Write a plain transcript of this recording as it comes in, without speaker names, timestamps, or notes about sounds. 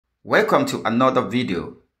Welcome to another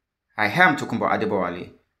video. I am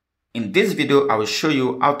Tokunbogreatpath. In this video, I will show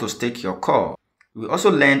you how to stake your core. We will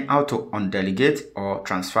also learn how to undelegate or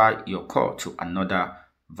transfer your core to another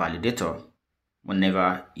validator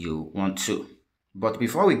whenever you want to. But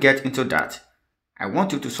before we get into that, I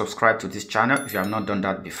want you to subscribe to this channel if you have not done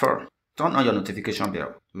that before. Turn on your notification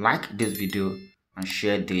bell, like this video, and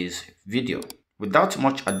share this video. Without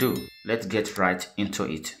much ado, let's get right into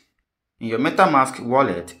it. In your MetaMask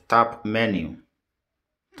wallet, tap Menu,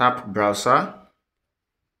 tap Browser.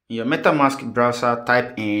 In your MetaMask browser,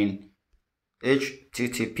 type in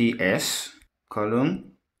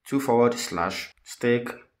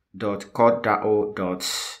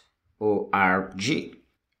https://stake.cordao.org.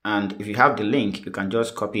 And if you have the link, you can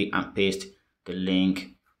just copy and paste the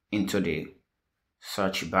link into the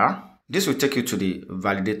search bar. This will take you to the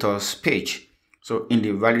validators page. So in the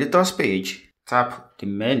validators page, tap the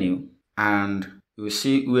menu and you will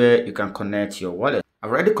see where you can connect your wallet.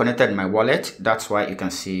 I've already connected my wallet. That's why you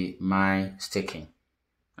can see my staking.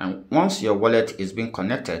 And once your wallet is being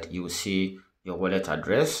connected, you will see your wallet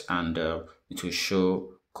address and it will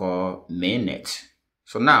show core mainnet.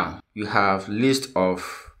 So now you have list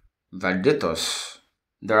of validators.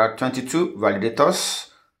 There are 22 validators,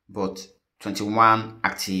 but 21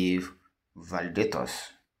 active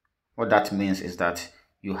validators. What that means is that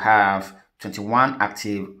you have 21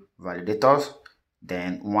 active validators,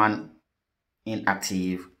 then one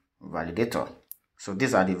inactive validator. So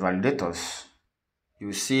these are the validators.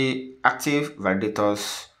 You see active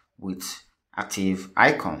validators with active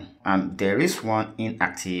icon, and there is one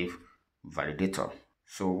inactive validator.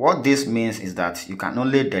 So what this means is that you can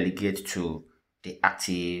only delegate to the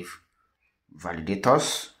active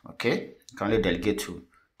validators. Okay, you can only delegate to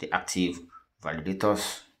the active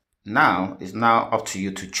validators. Now it's now up to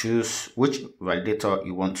you to choose which validator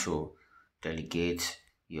you want to delegate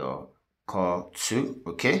your core to.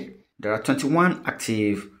 Okay, there are 21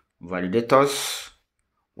 active validators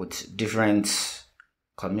with different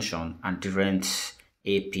commission and different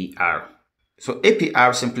APR. So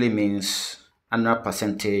APR simply means annual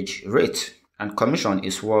percentage rate, and commission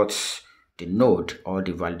is what the node or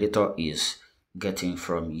the validator is getting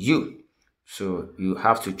from you. So you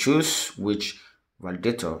have to choose which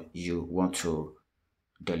validator you want to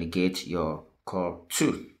delegate your core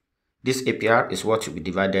to. This APR is what will be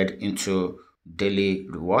divided into daily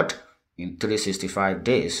reward in 365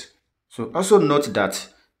 days. So also note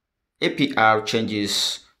that APR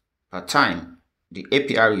changes per time. The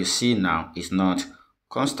APR you see now is not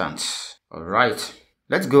constant. All right,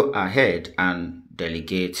 let's go ahead and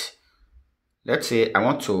delegate. Let's say I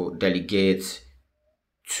want to delegate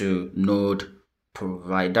to node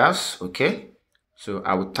providers. Okay, so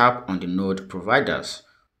I will tap on the node providers.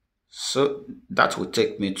 So that will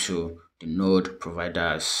take me to the node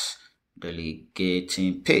providers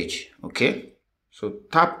delegating page. Okay, so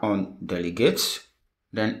tap on delegate,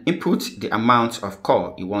 then input the amount of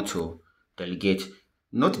core you want to delegate.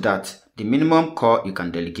 Note that the minimum core you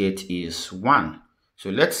can delegate is 1. So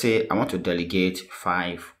let's say I want to delegate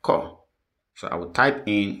 5 core. So I will type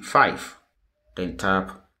in 5, then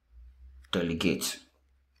tap delegate,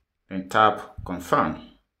 then tap confirm.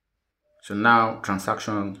 So now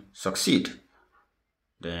transaction succeed.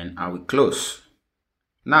 Then I will close.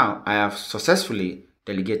 Now I have successfully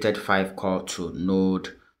delegated 5 core to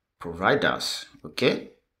node providers.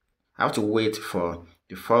 Okay, I have to wait for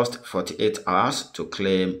the first 48 hours to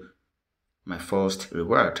claim my first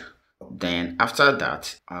reward. Then after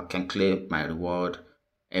that, I can claim my reward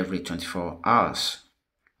every 24 hours.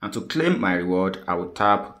 And to claim my reward, I will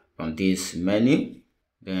tap on this menu.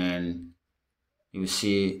 Then you will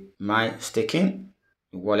see my staking,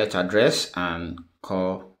 wallet address, and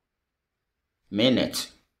core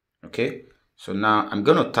mainnet. Okay, so now I'm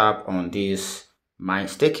going to tap on this my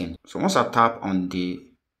staking. So once I tap on the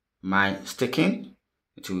my staking,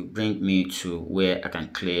 it will bring me to where I can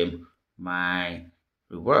claim my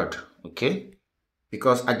reward. Okay,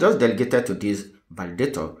 because I just delegated to this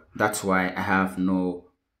validator, that's why I have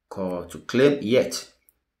no core to claim yet.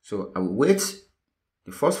 So I will wait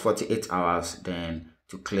the first 48 hours then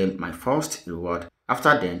to claim my first reward.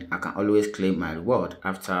 After then, I can always claim my reward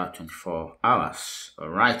after 24 hours. All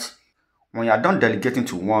right. When you are done delegating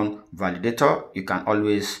to one validator, you can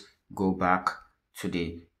always go back to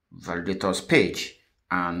the validators page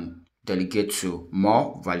and delegate to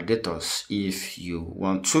more validators if you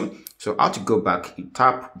want to. So how to go back, you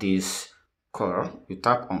tap this core, you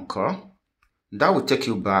tap on core. That will take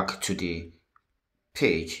you back to the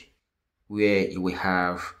page where you will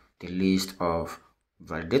have the list of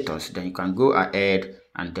validators. Then you can go ahead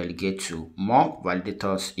and delegate to more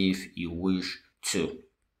validators if you wish to.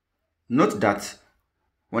 Note that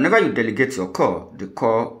whenever you delegate your core, the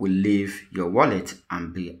core will leave your wallet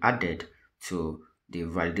and be added to the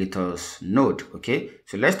validator's node. Okay,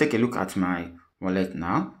 so let's take a look at my wallet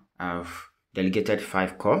now. I've delegated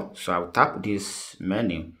 5 core, so I'll tap this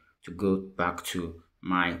menu to go back to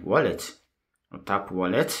my wallet. I'll tap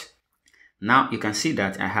wallet. Now you can see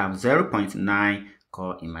that I have 0.9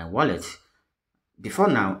 core in my wallet. Before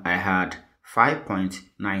now, I had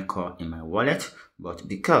 5.9 core in my wallet, but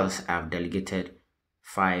because I've delegated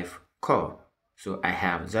 5 core, so I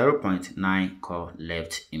have 0.9 core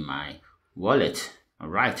left in my wallet. All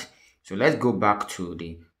right, so let's go back to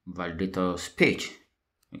the validator's page.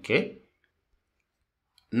 Okay,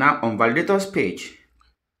 now on validator's page,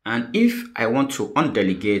 and if I want to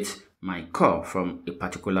undelegate my core from a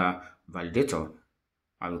particular validator,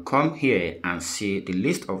 I will come here and see the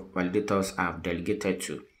list of validators I've delegated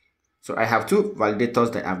to. So I have 2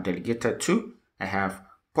 validators that I've delegated to. I have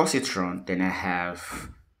positron, then I have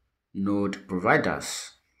node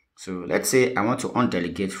providers. So let's say I want to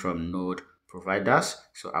undelegate from node providers.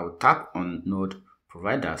 So I will tap on node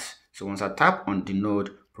providers. So once I tap on the node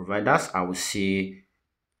providers, I will see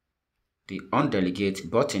the undelegate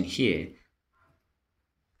button here.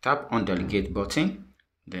 Tap on delegate button,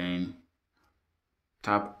 then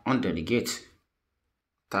tap on delegate,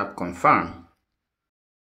 tap confirm.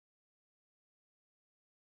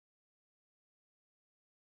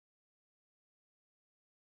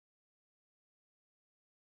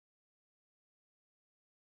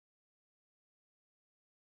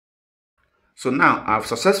 So now I've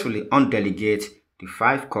successfully undelegated the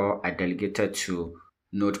 5 core I delegated to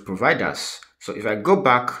node providers. So if I go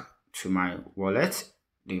back to my wallet,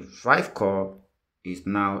 the 5 core is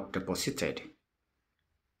now deposited.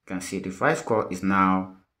 You can see the 5 core is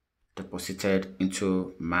now deposited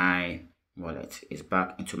into my wallet. It's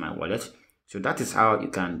back into my wallet. So that is how you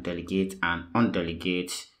can delegate and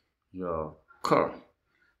undelegate your core.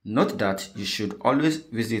 Note that you should always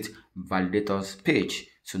visit validator's page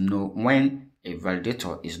to know when a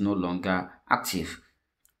validator is no longer active,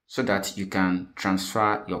 so that you can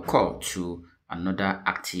transfer your core to another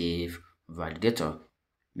active validator.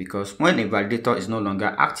 Because when a validator is no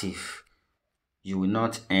longer active, you will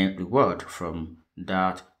not earn reward from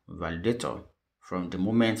that validator from the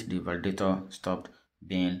moment the validator stopped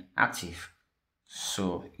being active.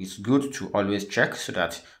 So it's good to always check so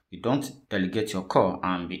that you don't delegate your core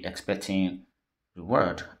and be expecting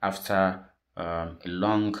reward after a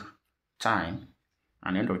long time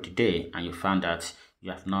and end of the day, and you found that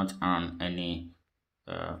you have not earned any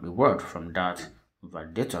reward from that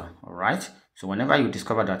validator. All right, so whenever you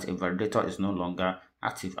discover that a validator is no longer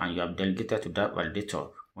active and you have delegated to that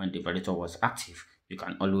validator when the validator was active, you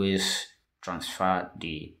can always transfer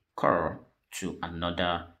the core to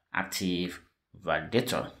another active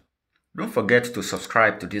validator. Don't forget to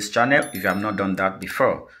subscribe to this channel if you have not done that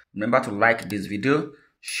before. Remember to like this video,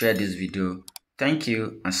 share this video. Thank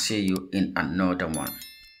you, and see you in another one.